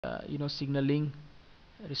signaling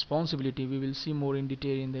responsibility. We will see more in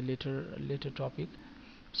detail in the later topic.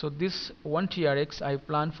 So this one TRX I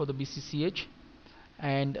plan for the BCCH,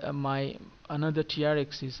 and my another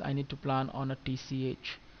TRX is I need to plan on a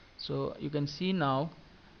TCH. So you can see now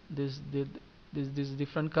this this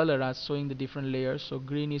different color are showing the different layers. So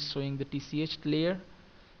green is showing the TCH layer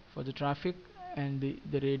for the traffic, and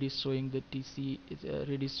the red is showing the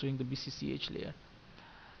red is showing the BCCH layer.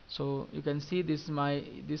 So you can see this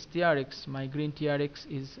TRX, my green TRX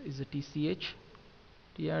is a TCH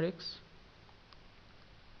TRX,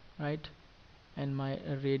 right, and my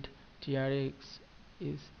red TRX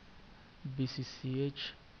is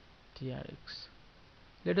BCCH TRX.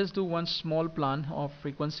 Let us do one small plan of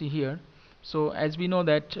frequency here. So as we know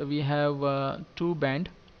that we have two band,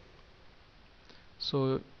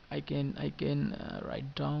 so I can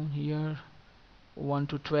write down here 1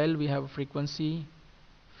 to 12 we have a frequency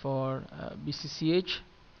for BCCH,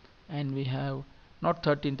 and we have not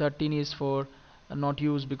 13 is for not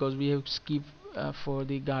used because we have skip for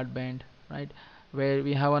the guard band, right, where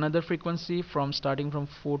we have another frequency from starting from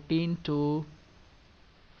 14 to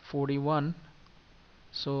 41.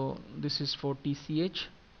 So this is for TCH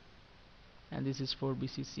and this is for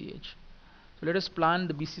BCCH. So let us plan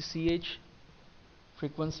the BCCH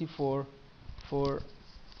frequency for for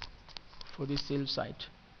this cell site.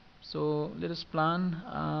 So let us plan.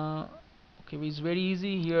 Okay, it's very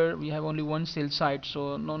easy. Here we have only one cell site,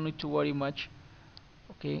 so no need to worry much.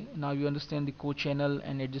 Okay, now you understand the co-channel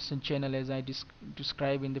and adjacent channel as I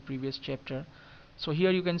described in the previous chapter. So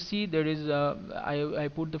here you can see there is I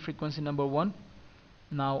put the frequency number 1.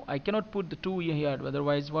 Now I cannot put the 2 here,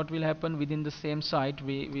 otherwise what will happen within the same site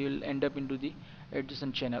we will end up into the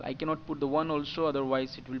adjacent channel. I cannot put the 1 also,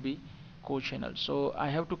 otherwise it will be co-channel. So I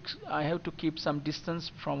have to keep some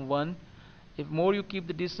distance from 1. If more you keep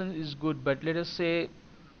the distance is good, but let us say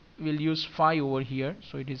we'll use 5 over here,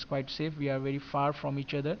 so it is quite safe. We are very far from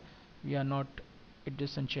each other, we are not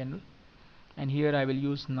adjacent channel, and here I will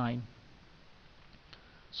use 9.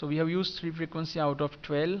 So we have used 3 frequency out of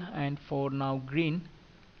 12, and for now green,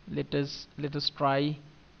 let us try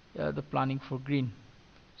the planning for green.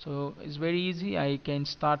 So it's very easy. I can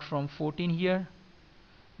start from 14 here,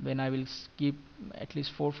 then I will skip at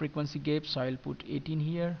least 4 frequency gaps, so I will put 18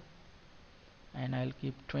 here, and I'll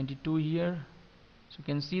keep 22 here. So you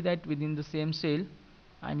can see that within the same cell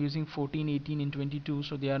I'm using 14, 18 and 22,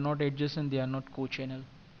 so they are not adjacent, they are not co-channel.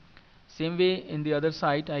 Same way in the other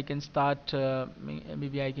side I can start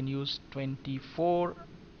maybe I can use 24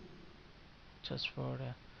 just for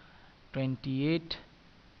 28,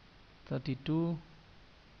 32,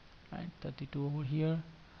 right, 32 over here.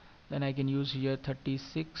 Then I can use here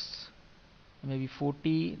 36, maybe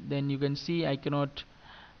 40. Then you can see I cannot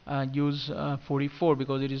use 44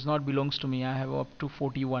 because it is not belongs to me. I have up to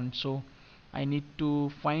 41, so I need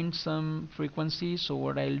to find some frequency. So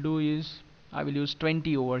what I'll do is I will use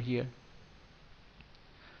 20 over here.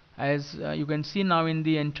 As you can see now in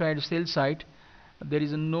the entire cell site, there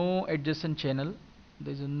is no adjacent channel,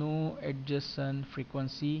 there is no adjacent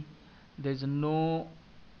frequency, there is no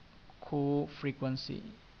co-frequency,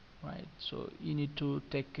 right? So you need to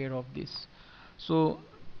take care of this. So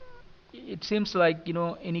it seems like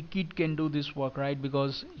any kit can do this work, right?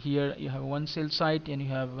 Because here you have one cell site and you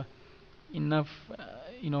have enough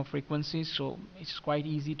frequencies, so it's quite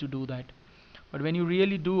easy to do that. But when you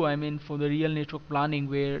really do, I mean, for the real network planning,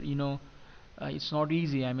 where it's not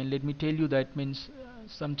easy. I mean, let me tell you, that means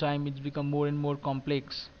sometime it's become more and more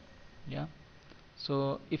complex. Yeah.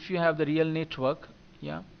 So if you have the real network,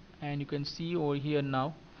 yeah, and you can see over here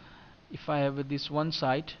now, if I have this one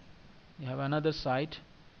site, you have another site,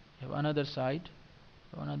 you have another site,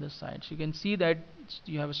 another site. So you can see that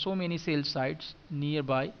you have so many cell sites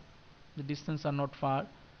nearby. The distance are not far,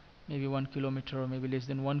 maybe 1 kilometer or maybe less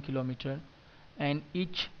than 1 kilometer, and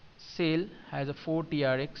each cell has a 4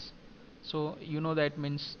 TRX. So that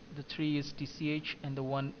means the 3 is TCH and the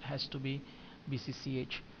 1 has to be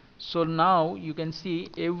BCCH. So now you can see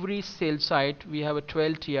every cell site we have a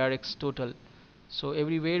 12 TRX total. So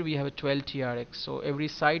everywhere we have a 12 TRX. So every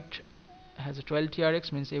site has a 12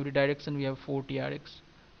 TRX, means every direction we have 4 TRX,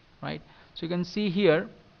 right? So you can see here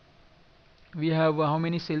we have how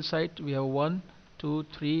many cell site? We have 1 2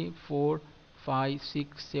 3 4 5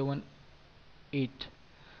 6 7 8.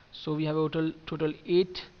 So we have a total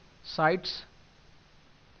 8 sites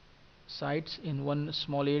in one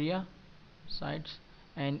small area, sites,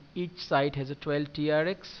 and each site has a 12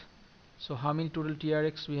 TRX. So how many total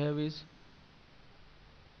TRX we have is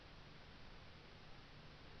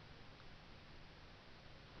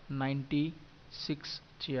 96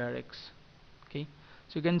 TRX. Okay,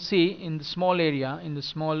 So you can see in the small area, in the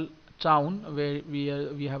small town where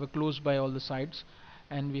we have a close by all the sites,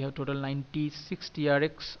 and we have total 96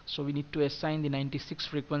 TRX. So we need to assign the 96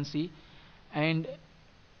 frequency, and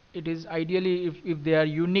it is ideally if they are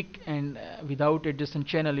unique and without adjacent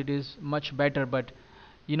channel, it is much better. But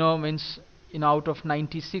means in out of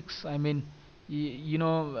 96, I mean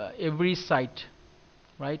every site,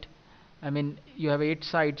 right? I mean you have 8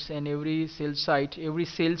 sites, and every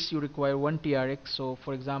sales you require 1 TRX. So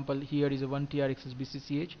for example, here is a 1 TRX is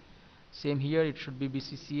BCCH, same here it should be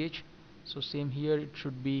BCCH, so same here it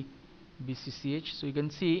should be BCCH. So you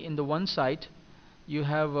can see in the one site you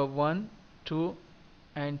have a 1, 2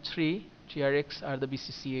 and 3 TRX are the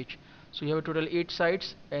BCCH. So you have a total 8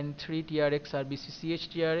 sites and 3 TRX are BCCH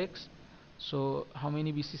TRX. So how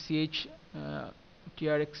many BCCH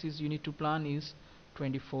TRXs you need to plan is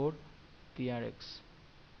 24 TRX.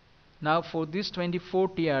 Now for this 24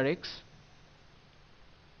 TRX,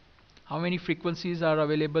 how many frequencies are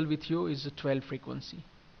available with you is a 12 frequency,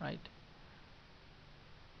 right?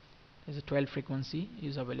 Is a 12 frequency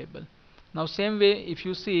is available. Now same way, if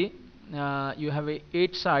you see you have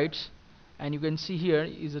 8 sites, and you can see here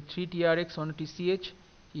is a 3 TRX on a TCH,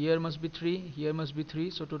 here must be 3, here must be 3,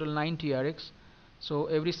 so total 9 TRX. So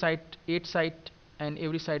every site 8 site, and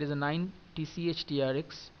every site is a 9 TCH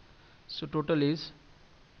TRX. So total is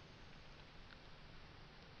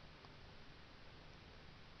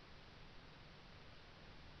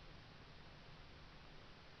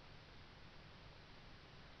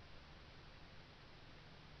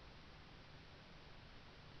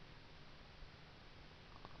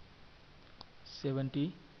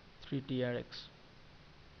 73 TRX.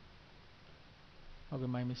 Okay,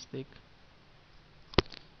 my mistake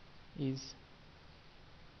is,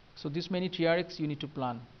 so this many TRX you need to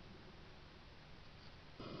plan.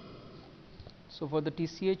 So for the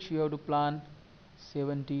TCH you have to plan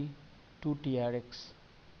 72 TRX,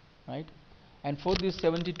 right? And for this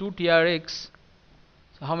 72 TRX,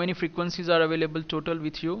 so how many frequencies are available total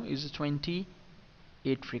with you is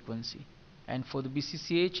 28 frequency, and for the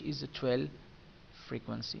BCCH is a 12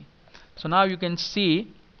 frequency. So now you can see,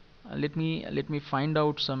 let me find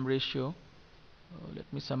out some ratio.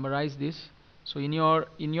 Let me summarize this. So in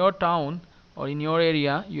your town or in your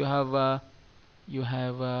area you have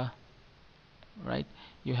right,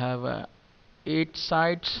 you have 8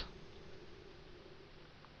 sites.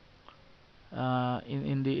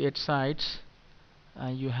 In the 8 sites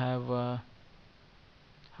you have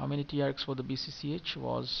how many TRX for the BCCH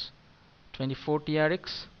was 24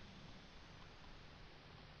 TRX,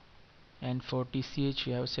 and for TCH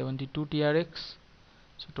you have 72 TRX.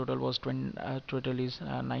 So total was total is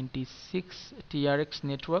 96 TRX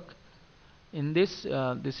network. In this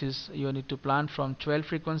this is you need to plan from 12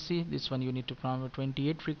 frequency, this one you need to plan from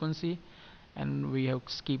 28 frequency, and we have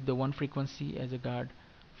skipped the one frequency as a guard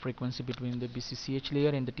frequency between the BCCH layer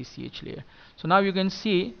and the TCH layer. So now you can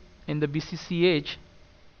see in the BCCH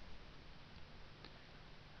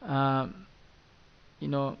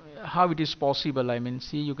how it is possible. I mean,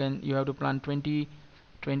 see, you have to plan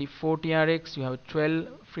 24 TRX, you have 12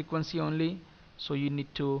 frequency only, so you need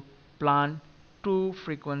to plan two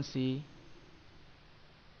frequency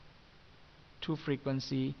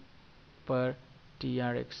per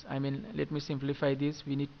TRX. I mean, let me simplify this.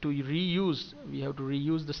 We have to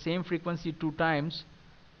reuse the same frequency 2 times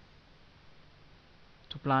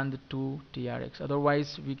to plan the 2 TRX,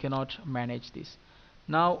 otherwise we cannot manage this.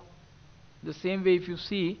 Now the same way, if you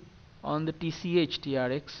see on the TCH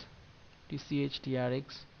TRX,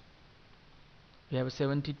 we have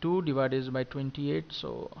 72 divided by 28,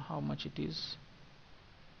 so how much it is?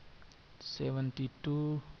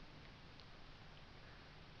 72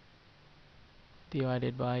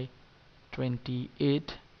 divided by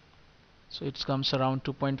 28, so it comes around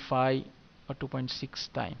 2.5 or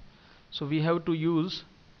 2.6 times. So we have to use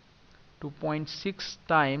 2.6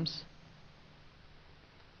 times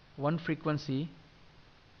one frequency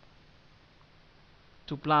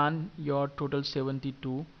to plan your total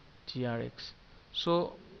 72 TRX.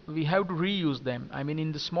 So we have to reuse them. I mean,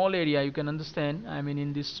 in the small area, you can understand, I mean,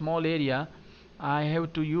 in this small area I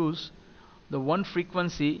have to use the one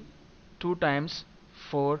frequency 2 times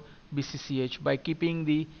for BCCH, by keeping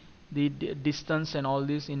the distance and all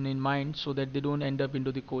this in mind, so that they don't end up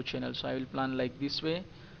into the co-channel. So I will plan like this way,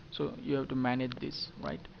 so you have to manage this,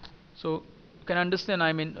 right? So you can understand,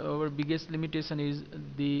 I mean, our biggest limitation is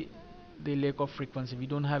the lack of frequency. We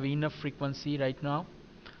don't have enough frequency right now,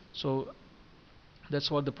 so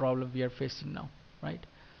that's what the problem we are facing now, right?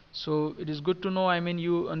 So it is good to know, I mean,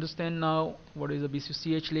 you understand now what is the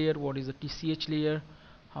BCCH layer, what is the TCH layer,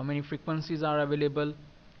 how many frequencies are available,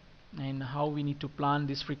 and how we need to plan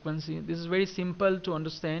this frequency. This is very simple to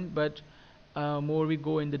understand, but more we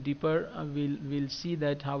go in the deeper, we'll see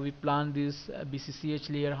that how we plan this BCCH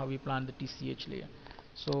layer, how we plan the TCH layer.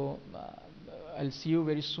 So I'll see you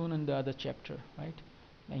very soon in the other chapter, right?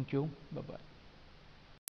 Thank you. Bye bye.